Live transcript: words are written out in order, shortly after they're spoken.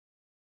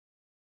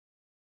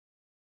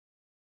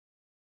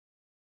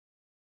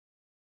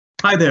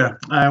Hi there,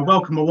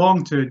 welcome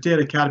along to Dare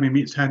Academy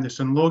meets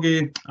Henderson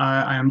Loggie.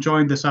 I am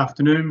joined this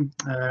afternoon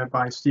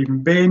by Stephen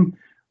Bain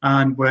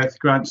and with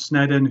Grant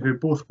Snedden, who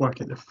both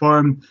work at the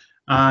firm,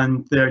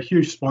 and they're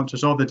huge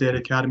sponsors of the Dare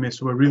Academy,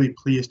 so we're really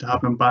pleased to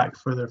have them back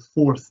for their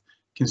fourth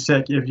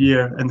consecutive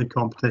year in the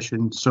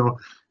competition. So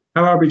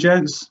how are we,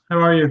 gents?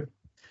 How are you?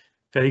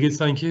 Very good,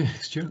 thank you,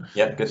 Stuart.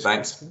 Yep, good,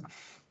 thanks.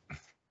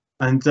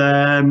 And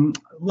a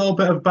little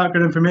bit of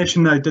background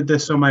information. I did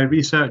this on my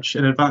research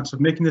in advance of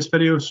making this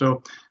video.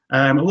 So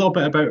a little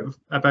bit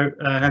about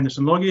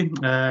Henderson Loggie.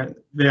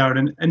 They are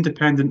an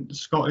independent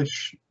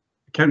Scottish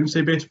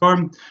accountancy-based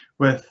firm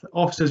with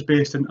offices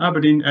based in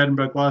Aberdeen,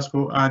 Edinburgh,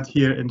 Glasgow, and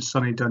here in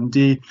sunny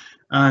Dundee.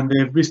 And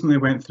they've recently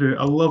went through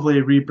a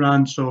lovely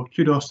rebrand, so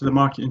kudos to the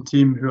marketing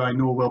team, who I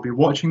know will be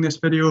watching this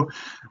video.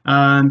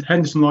 And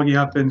Henderson Loggie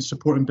have been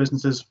supporting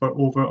businesses for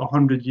over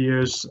 100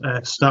 years,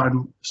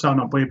 starting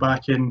up way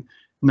back in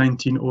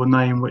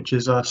 1909, which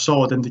is a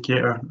solid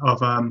indicator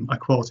of a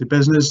quality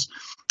business.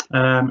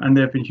 And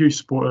they've been huge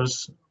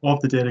supporters of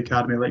the Dare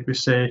Academy, like we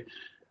say,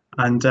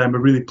 and we're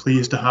really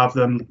pleased to have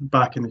them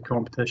back in the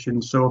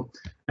competition. So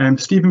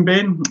Stephen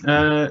Bain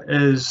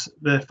is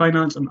the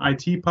finance and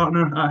IT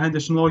partner at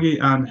Henderson Loggie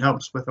and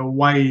helps with a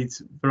wide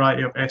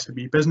variety of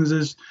SME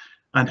businesses,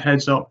 and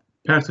heads up,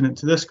 pertinent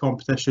to this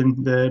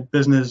competition, the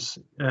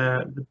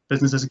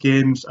businesses,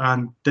 games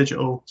and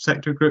digital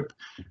sector group,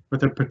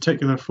 with a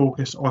particular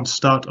focus on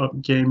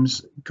startup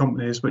games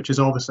companies, which is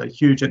obviously a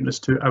huge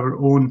interest to our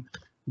own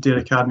Dare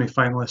Academy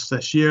finalists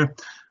this year.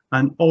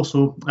 And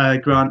also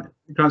Grant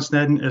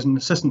Snedden is an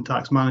assistant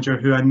tax manager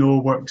who I know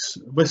works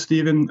with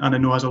Stephen, and I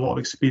know has a lot of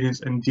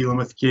experience in dealing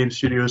with game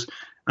studios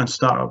and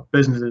startup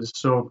businesses.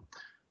 So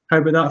how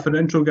about that for the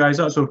intro, guys?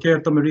 That's okay.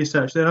 I've done my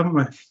research there, haven't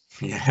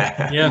we?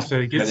 Yeah,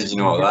 very good. How did you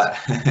know all that?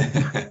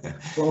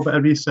 A little bit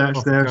of research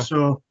there.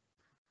 So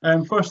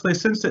firstly,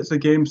 since it's a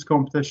games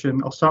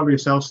competition, I'll start with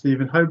yourself,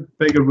 Stephen. How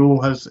big a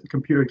role has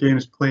computer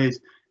games played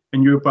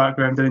in your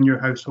background and in your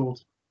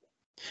household?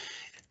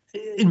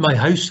 In my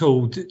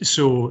household,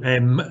 so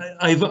I'm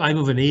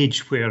of an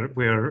age where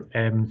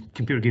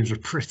computer games were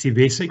pretty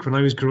basic when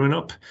I was growing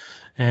up,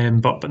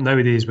 but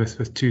nowadays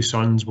with two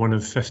sons, one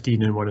of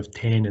 15 and one of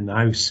 10 in the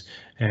house,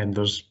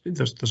 there's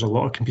a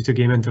lot of computer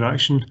game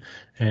interaction.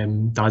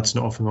 Dad's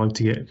not often allowed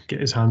to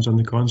get his hands on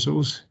the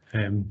consoles,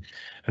 and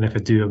if I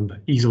do, I'm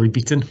easily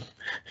beaten.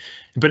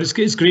 But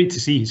it's great to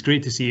see. It's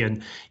great to see,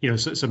 and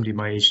somebody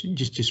my age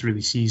just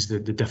really sees the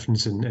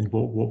difference in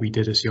what we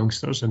did as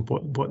youngsters and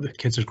what the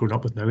kids are growing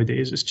up with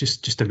nowadays. It's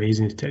just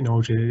amazing, the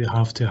technology that they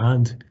have to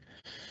hand.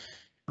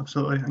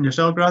 Absolutely. And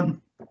yourself, Grant?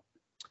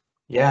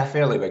 Yeah,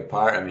 fairly big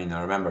part. I mean,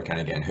 I remember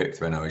kind of getting hooked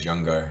when I was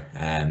younger.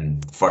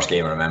 The first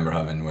game I remember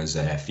having was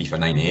FIFA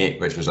 98,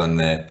 which was on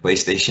the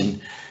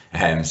PlayStation.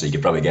 So you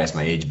could probably guess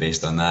my age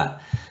based on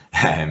that.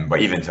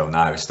 But even till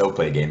now, I still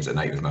play games at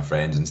night with my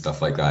friends and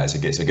stuff like that.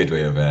 It's a good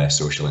way of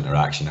social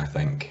interaction, I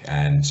think.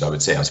 So I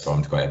would say it's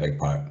formed quite a big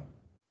part.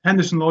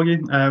 Henderson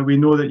Loggie, we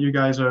know that you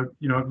guys are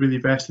really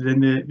vested in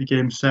the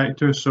game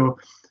sector. So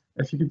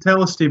if you could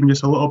tell us, Stephen,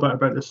 just a little bit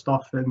about the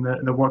stuff and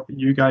the work that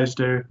you guys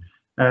do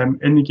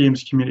in the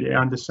games community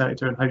and the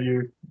sector, and how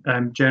you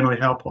generally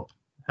help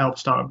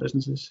startup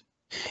businesses.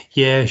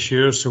 Yeah,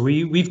 sure. So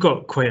we've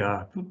got quite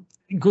a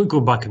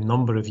go back a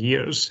number of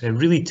years,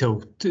 really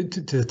till to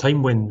the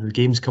time when the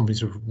games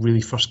companies were really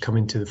first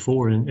coming to the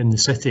fore in the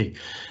city.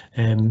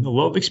 A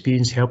lot of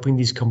experience helping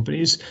these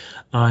companies,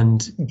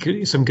 and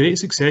some great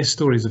success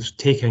stories of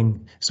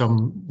taking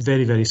some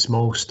very, very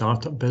small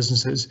startup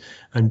businesses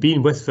and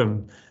being with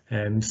them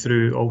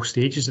through all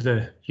stages of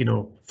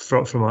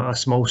from a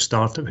small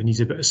startup who needs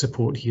a bit of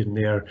support here and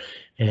there.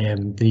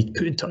 They need to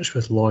put in touch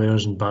with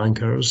lawyers and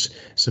bankers,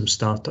 some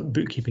startup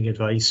bookkeeping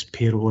advice,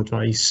 payroll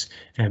advice,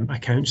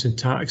 accounts and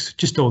tax,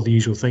 just all the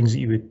usual things that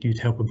you'd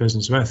help a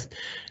business with.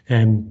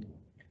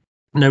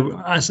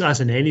 Now, as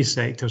in any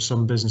sector,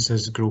 some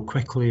businesses grow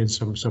quickly and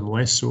some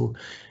less so.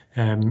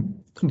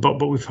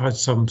 But we've had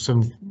some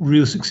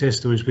real success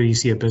stories where you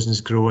see a business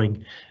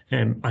growing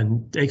and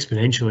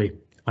exponentially,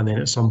 and then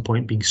at some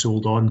point being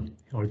sold on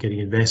or getting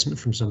investment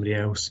from somebody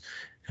else,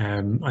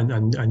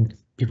 and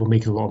people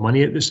making a lot of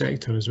money at the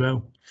sector as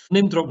well.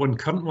 Name drop one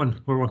current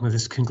one we're working with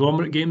is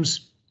Conglomerate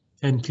Games,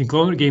 and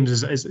Conglomerate Games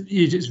is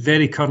it's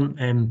very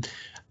current.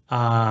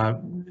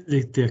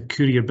 The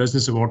Courier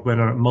Business Award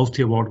winner,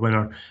 multi-award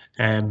winner.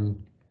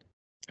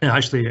 I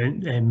actually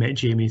met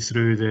Jamie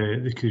through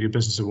the Courier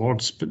Business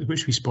Awards,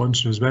 which we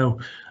sponsor as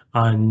well,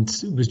 and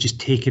was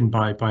just taken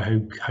by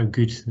how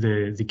good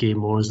the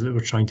game was that we're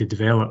trying to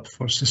develop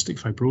for cystic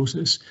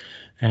fibrosis.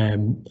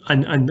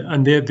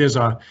 And there's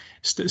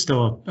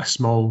still a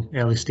small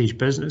early stage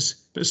business,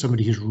 but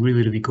somebody who's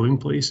really going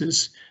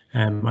places.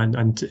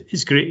 And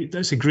it's great.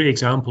 That's a great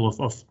example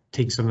of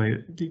taking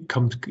something that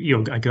comes,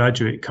 a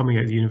graduate coming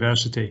out of the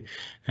university,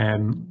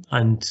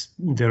 and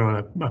they're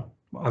on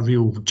a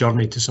real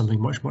journey to something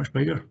much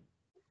bigger.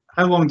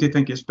 How long do you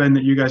think it's been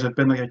that you guys have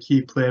been like a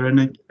key player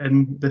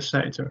in this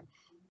sector?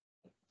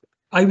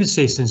 I would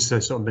say since the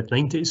sort of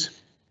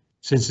mid-90s.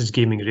 since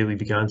gaming really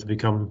began to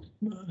become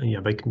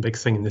a big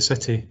thing in the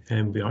city,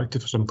 and we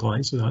acted for some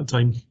clients at that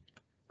time.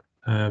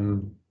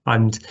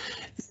 And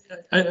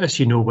as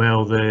you know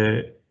well,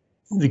 the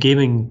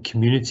gaming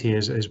community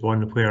is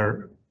one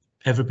where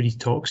everybody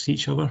talks to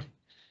each other.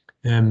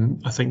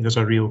 I think there's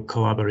a real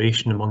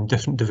collaboration among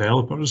different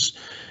developers.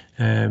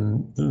 They're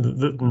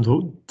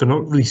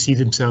not really see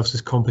themselves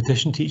as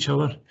competition to each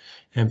other,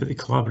 but they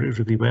collaborate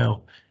really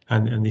well,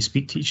 and they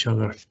speak to each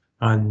other.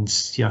 And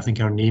yeah, I think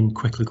our name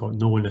quickly got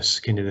known as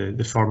kind of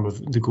the firm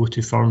of the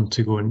go-to firm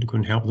to go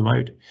and help them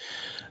out.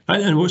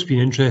 And what's been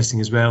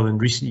interesting as well in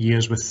recent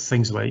years with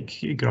things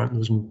like, Grant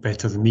knows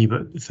better than me,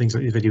 but things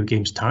like the video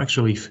games tax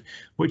relief,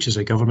 which is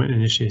a government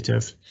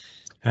initiative.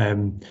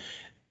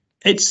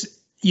 It's,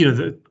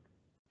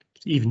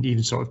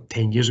 even sort of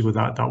 10 years ago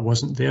that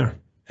wasn't there.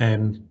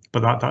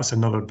 But that's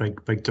another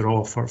big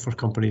draw for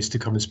companies to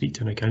come and speak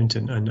to an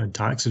accountant and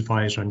tax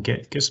advisor and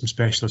get some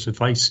specialist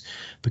advice,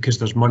 because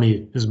there's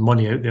money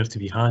out there to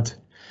be had,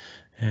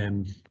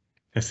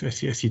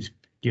 if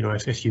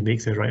you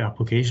make the right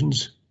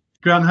applications.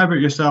 Grant, how about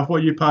yourself?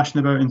 What are you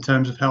passionate about in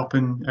terms of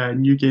helping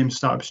new game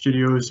startup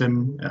studios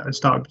and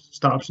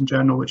startups in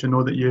general, which I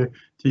know that you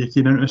take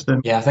keen interest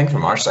in? Yeah, I think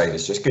from our side,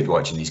 it's just good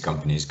watching these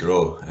companies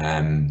grow.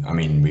 I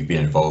mean, we've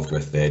been involved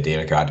with the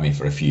Dare Academy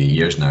for a few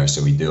years now,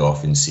 so we do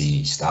often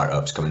see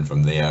startups coming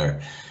from there,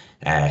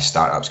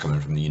 startups coming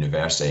from the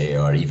university,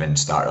 or even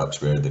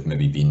startups where they've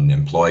maybe been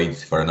employed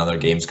for another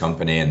games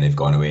company and they've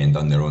gone away and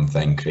done their own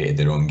thing, created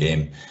their own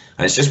game.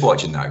 And it's just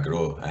watching that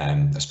grow,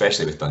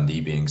 especially with Dundee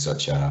being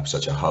such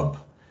a hub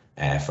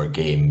for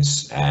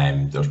games.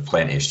 There's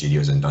plenty of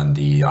studios in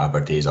Dundee.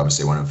 Abertay is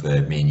obviously one of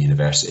the main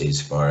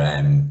universities for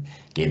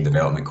game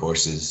development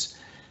courses.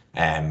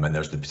 And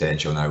there's the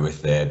potential now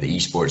with the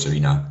esports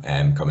arena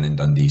coming in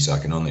Dundee, so I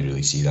can only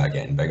really see that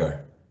getting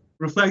bigger.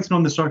 Reflecting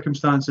on the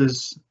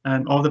circumstances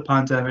of the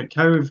pandemic,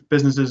 how have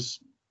businesses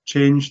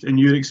changed in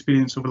your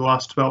experience over the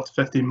last 12 to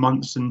 15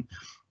 months? And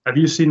have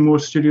you seen more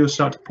studios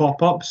start to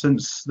pop up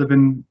since they've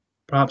been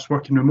perhaps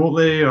working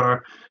remotely,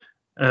 or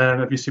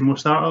have you seen more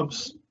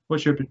startups?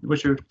 What's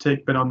your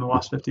take been on the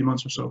last 15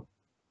 months or so?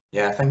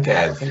 Yeah, I think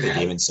the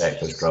gaming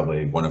sector is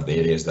probably one of the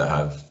areas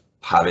that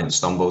haven't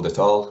stumbled at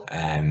all,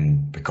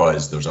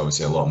 because there's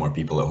obviously a lot more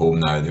people at home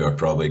now who are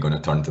probably going to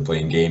turn to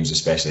playing games,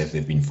 especially if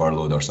they've been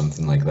furloughed or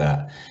something like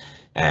that.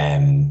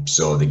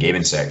 So the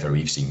gaming sector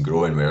we've seen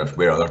growing,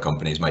 where other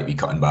companies might be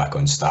cutting back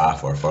on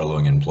staff or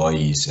furloughing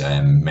employees.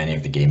 Many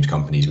of the games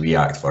companies we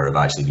act for have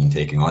actually been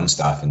taking on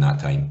staff in that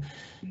time.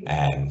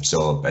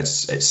 So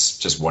it's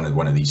just one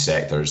of these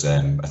sectors.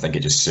 I think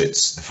it just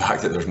suits the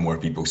fact that there's more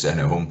people sitting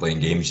at home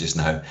playing games just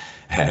now.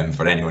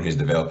 For anyone who's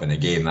developing a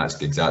game,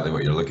 that's exactly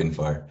what you're looking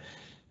for.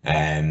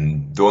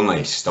 The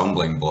only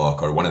stumbling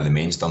block, or one of the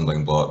main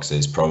stumbling blocks,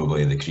 is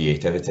probably the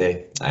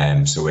creativity.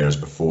 So whereas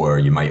before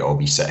you might all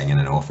be sitting in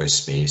an office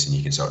space and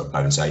you can sort of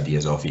bounce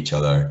ideas off each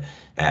other,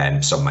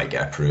 some might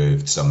get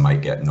approved, some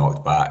might get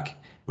knocked back.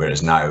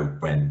 Whereas now,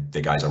 when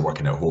the guys are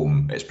working at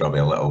home, it's probably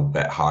a little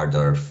bit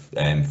harder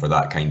for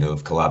that kind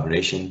of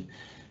collaboration.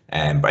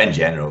 But in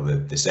general,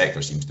 the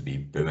sector seems to be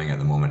booming at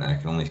the moment, and I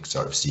can only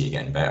sort of see it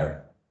getting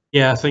better.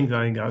 Yeah, I think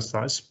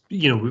that's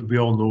we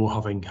all know,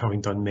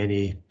 having done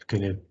many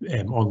kind of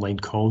online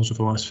calls over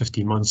the last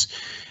 15 months,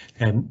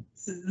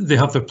 they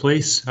have their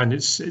place, and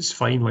it's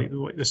fine. Like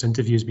this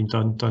interview has been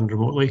done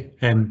remotely,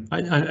 and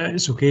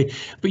it's okay.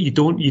 But you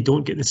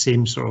don't get the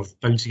same sort of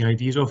bouncing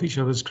ideas off each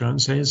other, as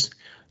Grant says.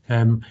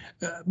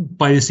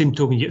 By the same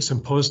token, you get some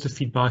positive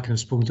feedback, and I've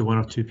spoken to one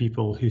or two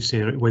people who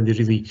say when they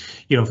really,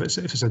 if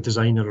it's a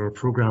designer or a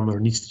programmer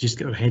needs to just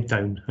get their head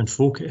down and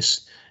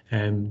focus,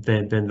 then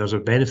there's a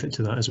benefit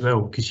to that as well,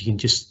 because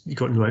you've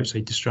got no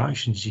outside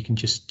distractions. You can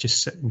just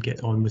sit and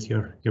get on with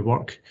your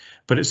work.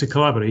 But it's the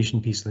collaboration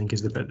piece, I think,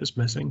 is the bit that's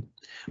missing.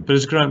 But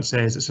as Grant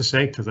says, it's a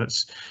sector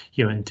that's,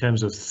 in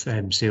terms of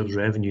sales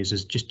revenues,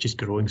 is just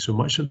growing so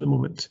much at the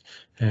moment.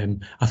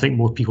 I think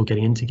more people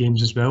getting into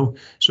games as well.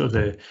 Sort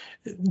of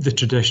the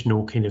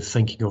traditional kind of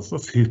thinking of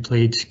who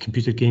played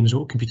computer games,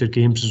 what computer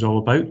games is all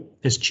about,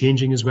 is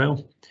changing as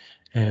well.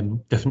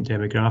 Different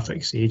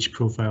demographics, age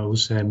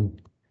profiles.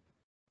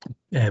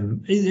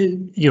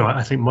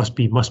 I think must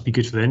be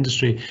good for the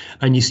industry,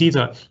 and you see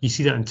that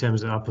in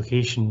terms of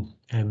application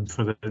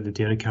for the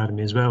Dare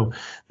Academy as well.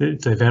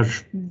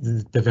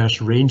 The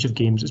diverse range of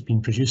games that's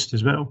been produced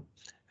as well.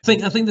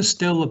 I think there's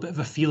still a bit of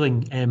a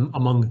feeling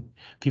among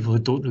people who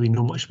don't really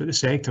know much about the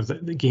sector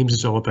that the games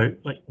is all about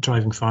like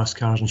driving fast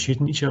cars and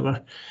shooting each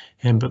other,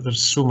 but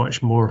there's so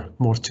much more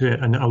to it,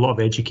 and a lot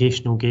of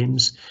educational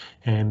games,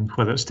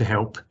 whether it's to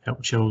help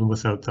children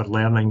with their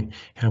learning,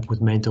 help with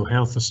mental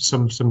health. There's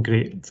some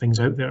great things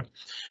out there,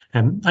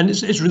 and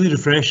it's really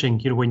refreshing,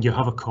 when you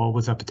have a call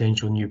with a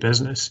potential new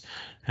business.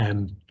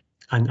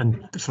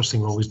 And the first thing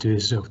we always do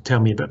is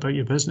tell me a bit about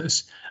your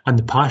business, and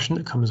the passion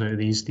that comes out of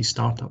these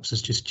startups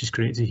is just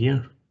great to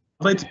hear.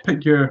 I'd like to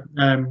pick your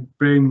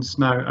brains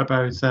now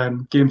about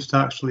games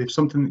tax relief,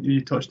 something that you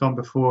touched on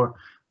before.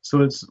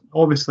 So it's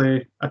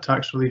obviously a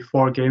tax relief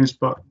for games,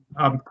 but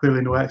I'm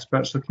clearly no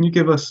expert. So can you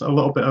give us a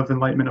little bit of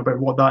enlightenment about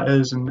what that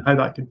is and how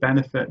that could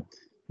benefit,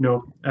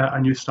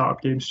 a new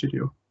startup game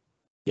studio?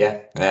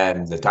 Yeah,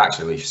 the tax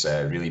relief's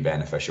really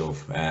beneficial,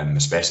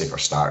 especially for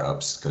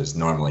startups, because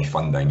normally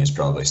funding is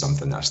probably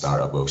something that a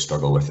startup will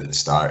struggle with at the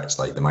start. It's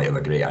like they might have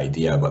a great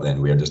idea, but then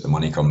where does the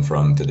money come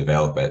from to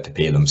develop it, to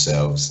pay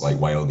themselves, like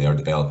while they are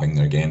developing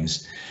their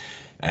games?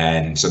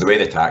 And so the way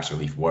the tax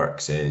relief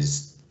works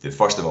is that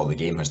first of all, the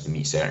game has to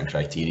meet certain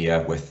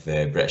criteria with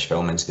the British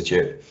Film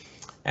Institute.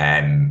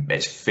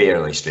 It's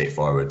fairly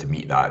straightforward to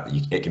meet that.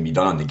 It can be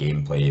done on the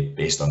gameplay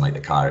based on like the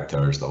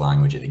characters, the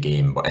language of the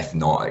game, but if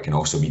not, it can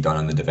also be done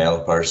on the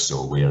developers,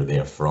 so where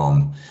they're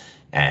from,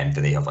 and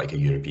do they have like a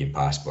European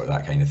passport,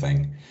 that kind of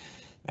thing.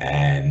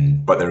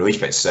 But the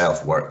relief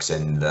itself works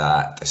in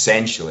that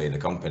essentially the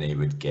company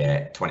would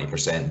get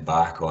 20%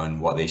 back on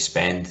what they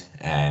spend.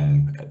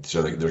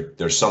 So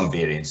there's some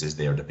variances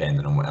there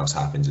depending on what else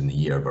happens in the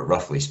year, but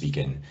roughly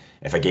speaking,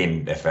 if a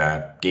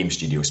game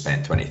studio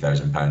spent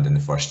 £20,000 in the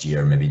first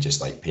year, maybe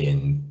just like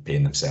paying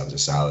themselves a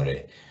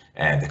salary,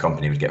 the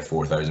company would get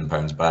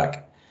 £4,000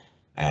 back.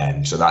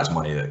 So that's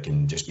money that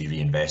can just be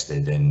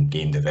reinvested in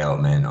game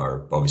development,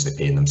 or obviously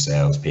paying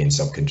themselves, paying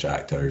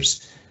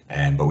subcontractors.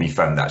 But we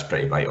found that's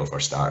pretty vital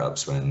for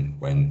startups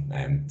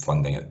when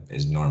funding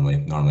is normally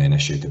an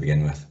issue to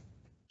begin with.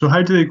 So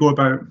how do they go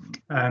about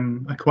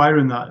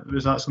acquiring that?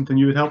 Is that something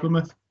you would help them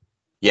with?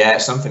 Yeah,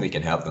 it's something we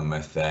can help them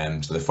with.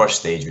 So the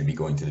first stage would be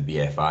going to the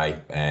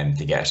BFI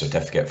to get a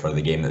certificate for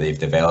the game that they've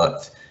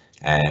developed.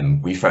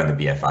 We found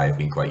the BFI have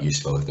been quite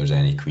useful if there's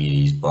any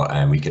queries,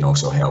 but we can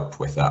also help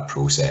with that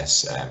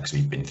process because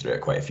we've been through it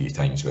quite a few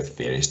times with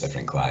various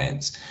different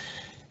clients.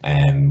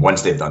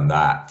 Once they've done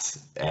that,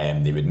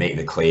 they would make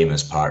the claim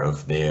as part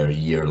of their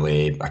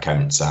yearly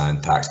accounts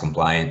and tax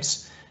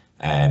compliance.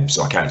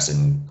 So accounts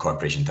and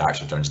corporation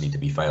tax returns need to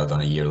be filed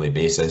on a yearly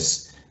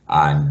basis,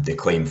 and the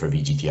claim for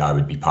VGTR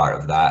would be part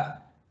of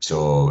that.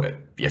 So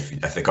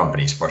if the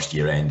company's first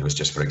year end was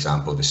just, for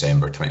example,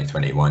 December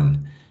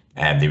 2021,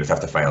 they would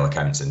have to file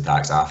accounts and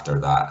tax after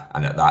that,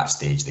 and at that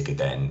stage they could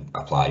then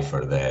apply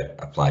for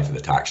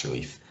the tax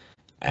relief.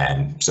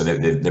 So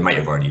they might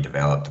have already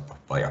developed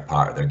like a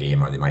part of their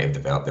game, or they might have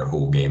developed their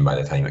whole game by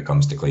the time it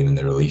comes to claiming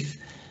the relief.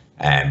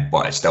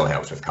 But it still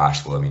helps with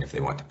cash flow. I mean, if they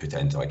want to put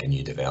into like a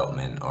new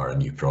development or a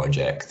new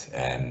project,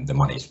 the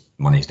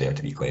money's there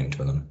to be claimed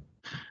for them.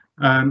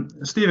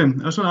 Stephen,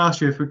 I just want to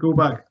ask you, if we go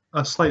back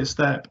a slight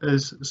step,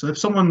 so if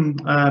someone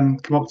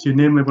come up to you,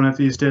 namely one of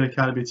these Dare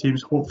Academy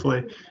teams,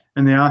 hopefully,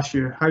 and they ask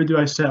you, how do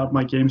I set up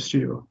my game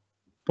studio?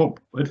 What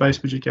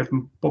advice would you give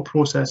them? What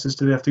processes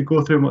do they have to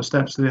go through, and what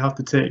steps do they have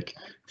to take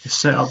to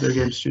set up their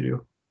game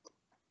studio?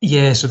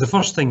 Yeah, so the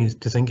first thing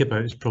to think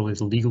about is probably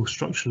the legal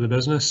structure of the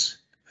business.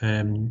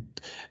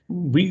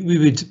 We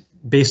would,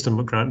 based on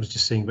what Grant was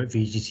just saying about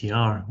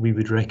VGTR, we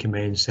would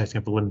recommend setting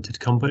up a limited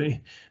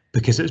company,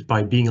 because it's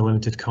by being a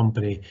limited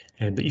company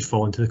that you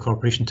fall into the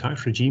corporation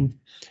tax regime,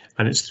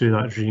 and it's through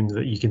that regime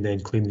that you can then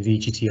claim the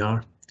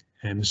VGTR.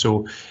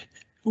 So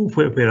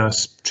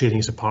whereas trading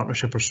as a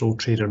partnership or sole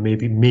trader may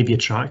be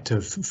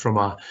attractive from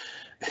a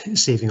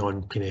saving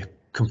on kind of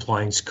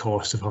compliance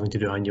cost of having to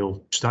do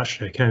annual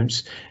statutory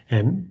accounts,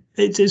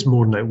 it is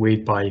more than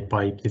outweighed by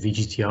the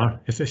VGTR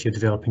if you're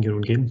developing your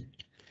own game.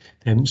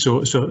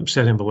 So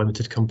setting up a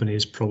limited company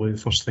is probably the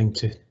first thing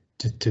to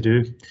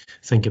do.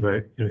 Think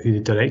about who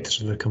the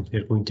directors of the company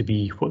are going to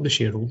be, what the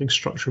shareholding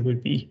structure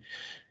would be,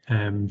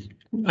 and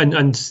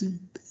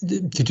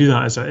to do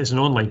that as an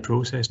online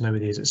process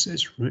nowadays,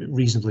 it's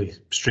reasonably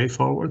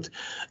straightforward.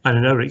 And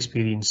in our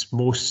experience,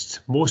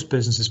 most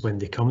businesses, when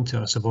they come to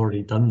us, have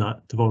already done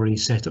that. They've already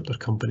set up their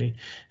company,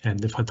 and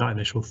they've had that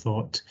initial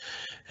thought,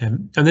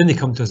 and then they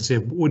come to us and say,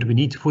 what do we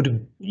need?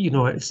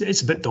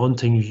 It's a bit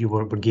daunting if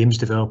we're games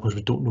developers.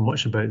 We don't know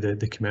much about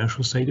the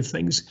commercial side of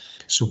things.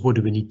 So what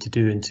do we need to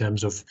do in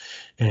terms of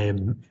are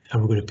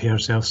we going to pay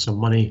ourselves some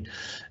money?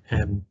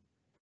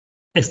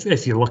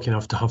 If you're lucky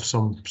enough to have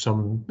some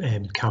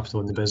capital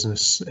in the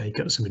business,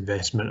 get some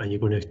investment, and you're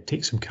going to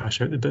take some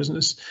cash out of the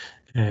business,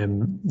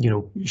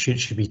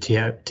 should we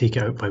take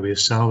it out by way of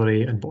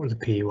salary, and what are the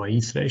PAYE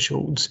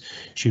thresholds?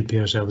 Should we pay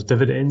ourselves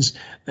dividends?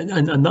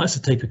 And that's the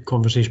type of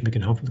conversation we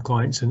can have with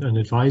clients and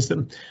advise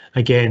them.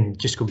 Again,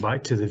 just going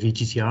back to the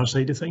VGTR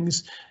side of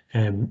things,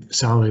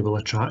 salary will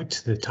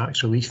attract the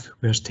tax relief,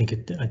 whereas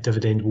taking a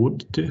dividend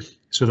won't do.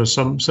 So there's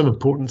some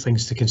important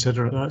things to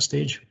consider at that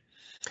stage.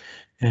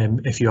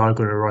 If you are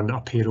going to run a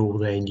payroll,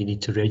 then you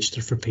need to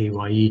register for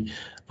PAYE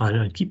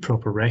and keep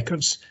proper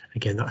records.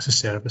 Again, that's a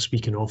service we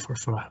can offer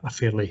for a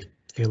fairly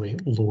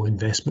low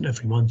investment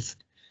every month.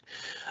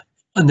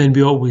 And then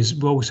we always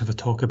have a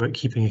talk about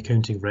keeping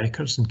accounting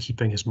records and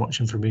keeping as much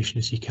information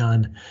as you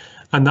can,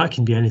 and that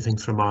can be anything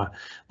from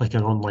like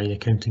an online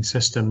accounting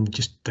system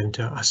just down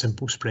to a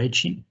simple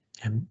spreadsheet.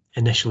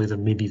 Initially, there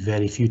may be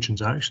very few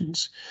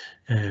transactions,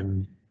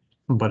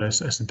 but as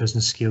the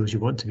business scales, you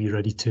want to be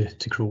ready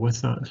to grow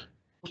with that.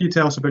 Can you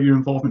tell us about your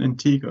involvement in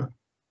TIGA?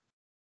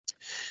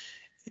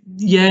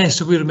 Yeah,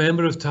 so we're a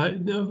member of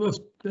TIGA.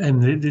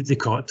 They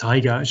call it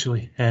TIGA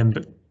actually.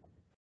 But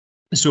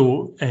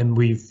so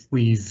we've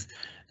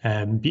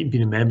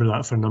been a member of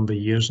that for a number of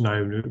years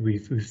now.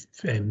 We've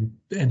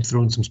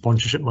thrown some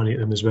sponsorship money at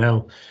them as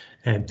well.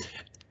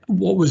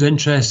 What was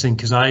interesting,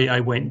 because I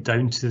went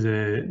down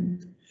to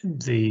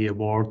the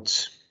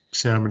awards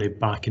ceremony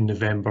back in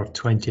November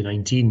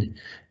 2019,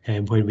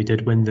 when we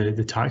did win the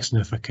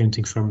Taxonomy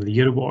Accounting Firm of the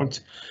Year award.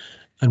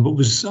 And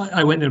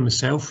I went there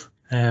myself.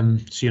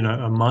 So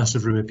a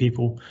massive room of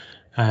people,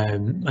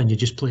 and you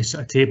just placed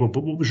at a table.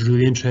 But what was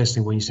really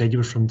interesting when you said you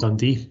were from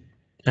Dundee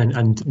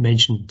and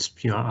mentioned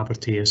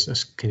Abertay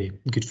as kind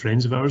of good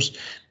friends of ours,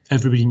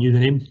 everybody knew the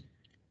name.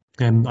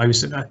 I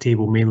was at that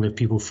table mainly of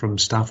people from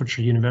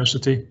Staffordshire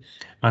University,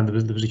 and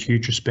there was a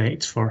huge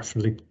respect for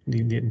the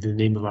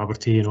name of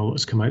Abertay and all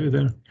that's come out of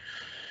there.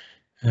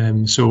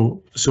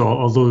 So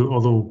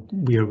although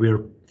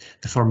we're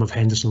the firm of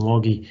Henderson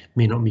Loggie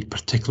may not be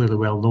particularly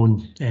well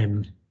known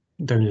down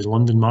in the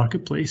London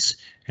marketplace,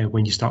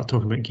 when you start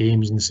talking about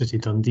games in the city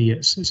of Dundee,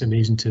 it's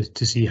amazing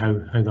to see how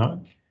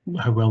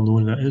well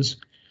known that is.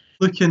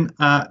 Looking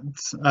at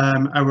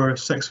our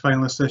 6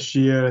 finalists this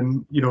year,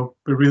 and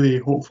we're really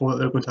hopeful that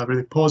they're going to have a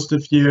really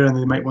positive year and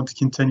they might want to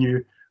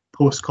continue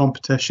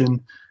post-competition.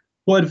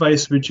 What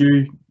advice would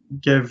you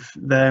give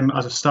them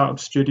as a startup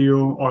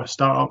studio or a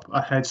startup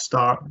a head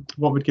start?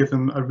 What would give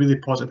them a really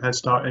positive head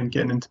start in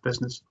getting into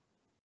business?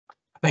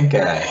 I think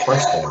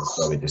first thing is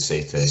probably to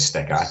say to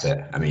stick at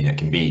it. I mean, it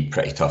can be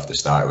pretty tough to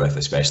start with,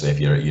 especially if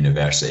you're at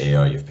university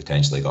or you've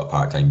potentially got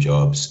part-time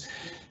jobs.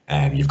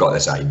 You've got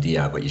this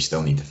idea, but you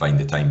still need to find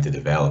the time to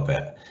develop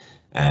it.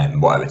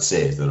 What I would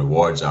say is the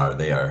rewards are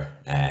there.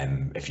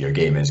 If your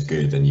game is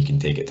good and you can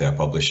take it to a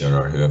publisher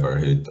or whoever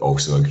who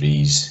also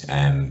agrees,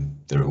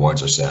 the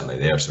rewards are certainly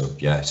there. So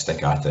yeah,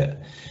 stick at it.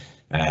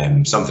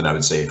 Something I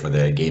would say for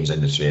the games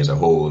industry as a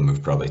whole, and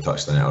we've probably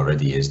touched on it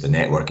already, is the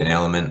networking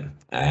element.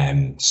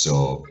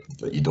 So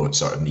you don't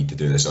sort of need to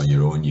do this on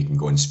your own. You can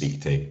go and speak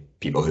to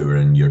people who were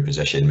in your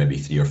position maybe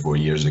 3 or 4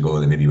 years ago.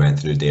 They maybe went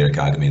through Dare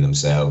Academy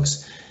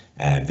themselves.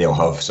 They'll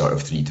have sort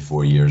of 3 to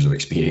 4 years of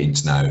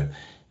experience now,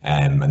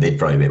 and they'd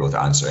probably be able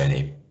to answer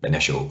any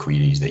initial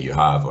queries that you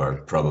have, or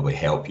probably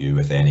help you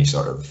with any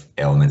sort of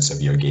elements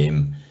of your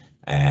game.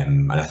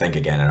 And I think,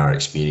 again, in our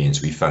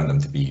experience, we found them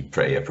to be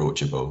pretty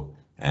approachable.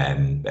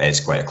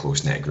 It's quite a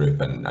close-knit group,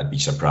 and I'd be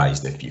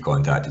surprised if you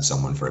contacted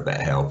someone for a bit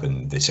of help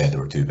and they said they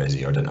were too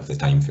busy or didn't have the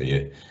time for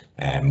you.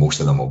 Most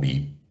of them will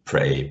be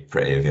pretty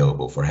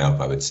available for help,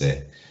 I would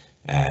say.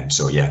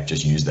 So yeah,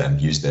 just use them,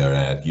 use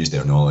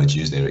their knowledge,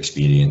 use their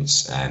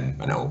experience,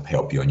 and it'll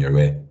help you on your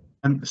way.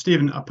 And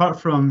Stephen, apart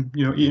from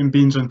eating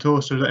beans on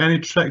toast, are there any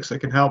tricks that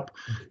can help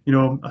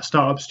a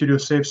startup studio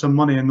save some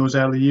money in those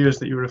early years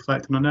that you were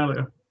reflecting on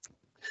earlier?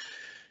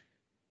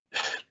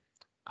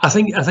 I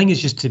think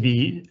it's just to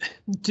be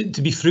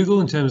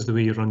frugal in terms of the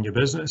way you run your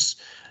business.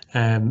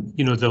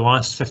 The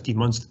last 15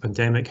 months of the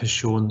pandemic has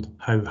shown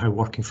how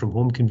working from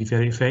home can be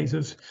very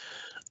effective.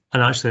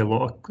 And actually, a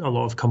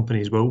lot of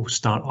companies will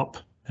start up,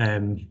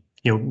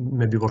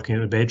 maybe working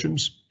out of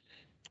bedrooms.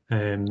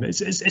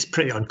 It's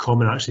pretty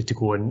uncommon actually to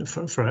go in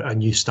for a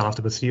new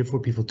startup with 3 or 4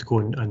 people to go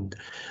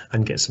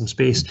and get some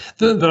space.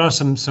 There are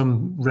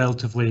some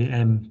relatively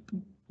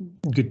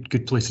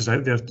good places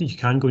out there that you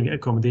can go and get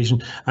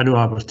accommodation. I know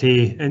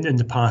Abertay in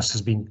the past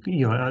has been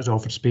has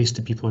offered space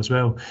to people as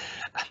well.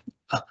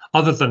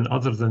 Other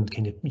than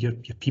kind of your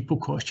people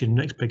cost, your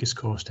next biggest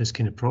cost is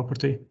kind of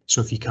property. So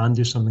if you can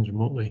do something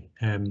remotely,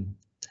 then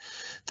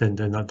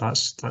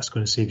that's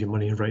going to save you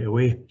money right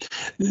away.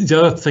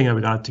 The other thing I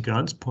would add to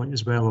Grant's point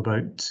as well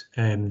about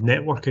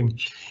networking,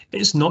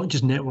 it's not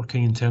just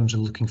networking in terms of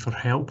looking for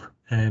help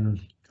and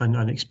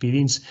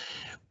experience.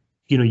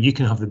 You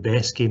can have the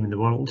best game in the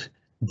world,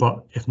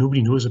 but if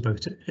nobody knows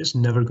about it, it's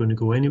never going to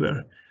go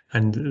anywhere.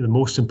 And the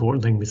most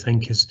important thing we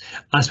think is,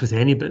 as with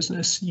any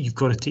business, you've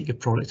got to take your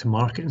product to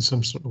market in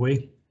some sort of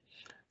way.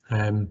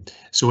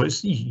 So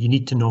you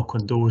need to knock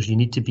on doors. You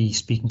need to be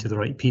speaking to the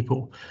right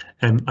people,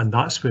 and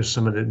that's where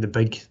some of the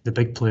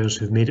big players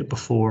who've made it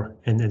before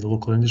in the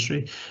local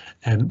industry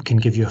can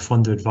give you a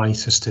fund of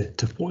advice as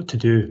to what to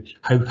do,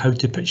 how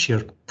to pitch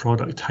your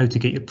product, how to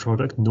get your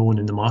product known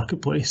in the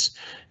marketplace,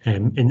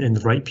 in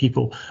the right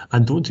people,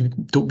 and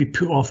don't be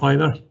put off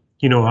either.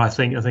 I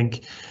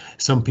think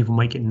some people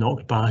might get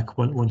knocked back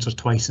once or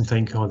twice and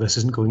think, oh, this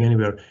isn't going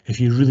anywhere.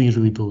 If you really,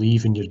 really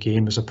believe in your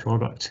game as a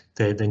product,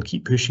 then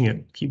keep pushing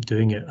it, keep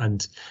doing it,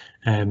 and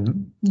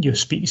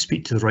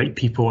speak to the right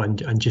people,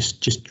 and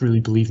just really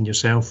believe in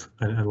yourself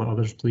and let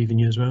others believe in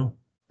you as well.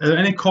 Are there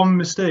any common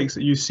mistakes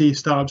that you see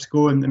startups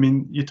go? And I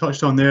mean, you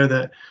touched on there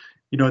that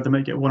they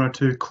might get 1 or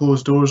 2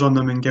 closed doors on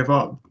them and give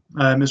up.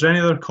 Is there any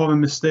other common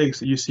mistakes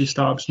that you see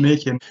startups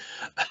making?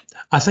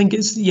 I think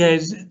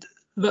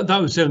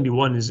that would certainly be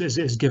one,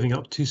 is giving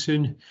up too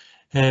soon,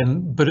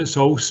 but it's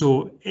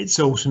also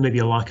maybe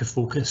a lack of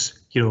focus.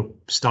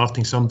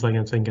 Starting something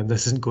and thinking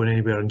this isn't going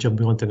anywhere and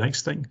jumping on to the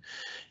next thing.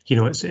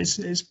 It's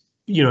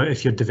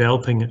if you're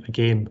developing a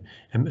game,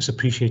 it's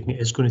appreciating it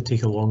is going to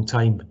take a long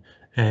time,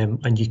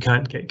 and you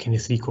can't get kind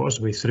of 3/4 of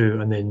the way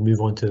through and then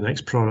move on to the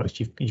next product.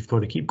 You've got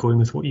to keep going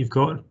with what you've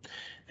got.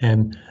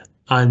 And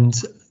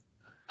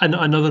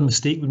another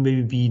mistake would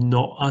maybe be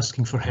not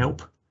asking for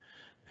help.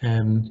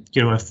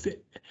 If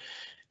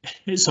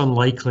it's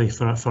unlikely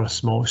for a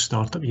small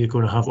startup you're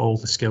going to have all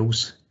the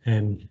skills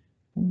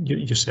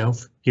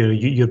yourself.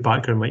 Your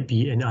background might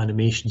be in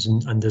animations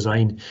and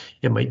design.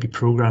 It might be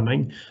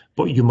programming,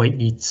 but you might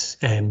need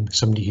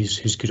somebody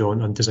who's good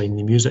on designing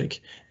the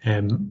music.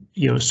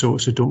 So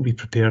don't be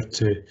prepared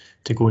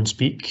to go and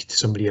speak to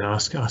somebody and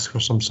ask for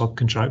some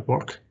subcontract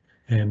work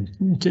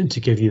to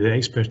give you the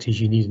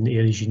expertise you need in the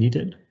areas you need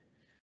it.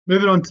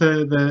 Moving on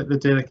to the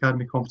Dare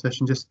Academy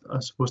competition, just I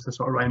suppose to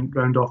sort of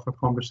round off our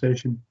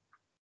conversation.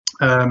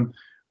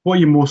 What are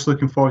you most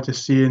looking forward to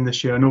seeing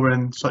this year? I know we're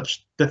in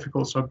such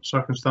difficult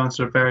circumstances,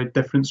 or very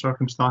different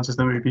circumstances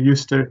than we'd be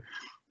used to,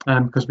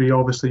 because we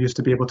obviously used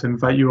to be able to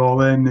invite you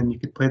all in and you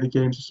could play the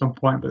games at some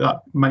point, but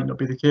that might not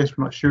be the case.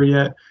 We're not sure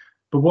yet.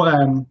 But what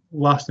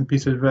lasting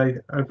piece of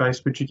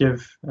advice would you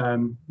give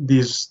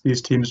these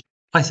teams?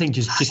 I think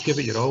just give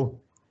it your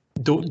all.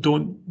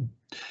 Don't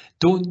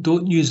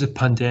use the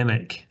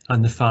pandemic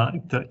and the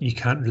fact that you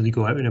can't really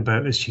go out and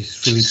about as you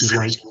really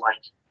would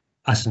like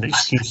as an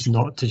excuse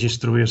not to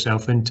just throw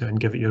yourself into it and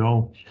give it your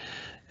all.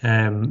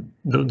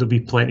 There'll be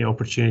plenty of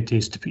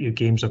opportunities to put your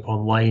games up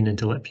online and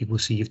to let people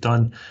see you've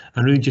done,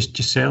 and really just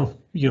sell.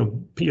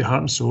 Put your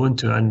heart and soul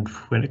into it, and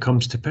when it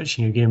comes to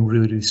pitching your game,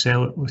 really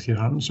sell it with your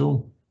heart and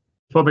soul.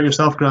 What about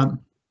yourself, Grant?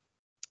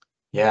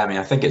 Yeah, I mean,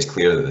 I think it's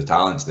clear that the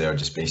talent's there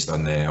just based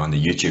on the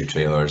YouTube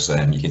trailers.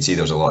 You can see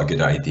there's a lot of good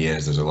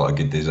ideas, there's a lot of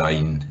good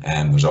design,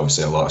 and there's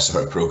obviously a lot of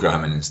sort of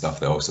programming and stuff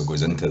that also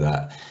goes into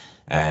that.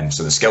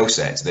 So the skill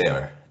set's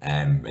there.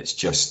 It's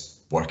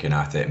just working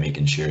at it,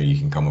 making sure you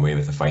can come away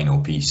with a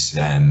final piece.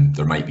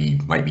 There might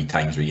be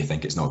times where you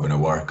think it's not going to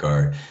work,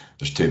 or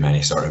there's too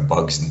many sort of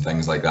bugs and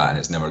things like that, and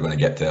it's never going to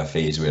get to a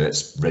phase where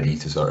it's ready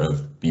to sort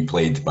of be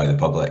played by the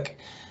public.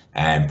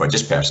 But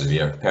just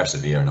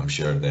persevere, and I'm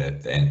sure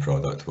the end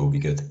product will be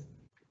good.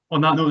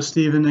 On that note,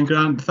 Stephen and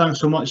Grant, thanks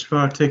so much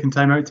for taking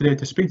time out today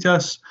to speak to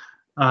us,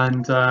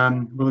 and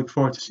we look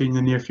forward to seeing you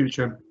in the near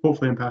future,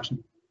 hopefully in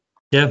person.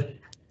 Yeah,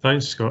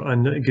 thanks, Scott,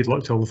 and good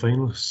luck to all the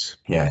finalists.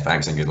 Yeah,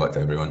 thanks, and good luck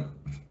to everyone.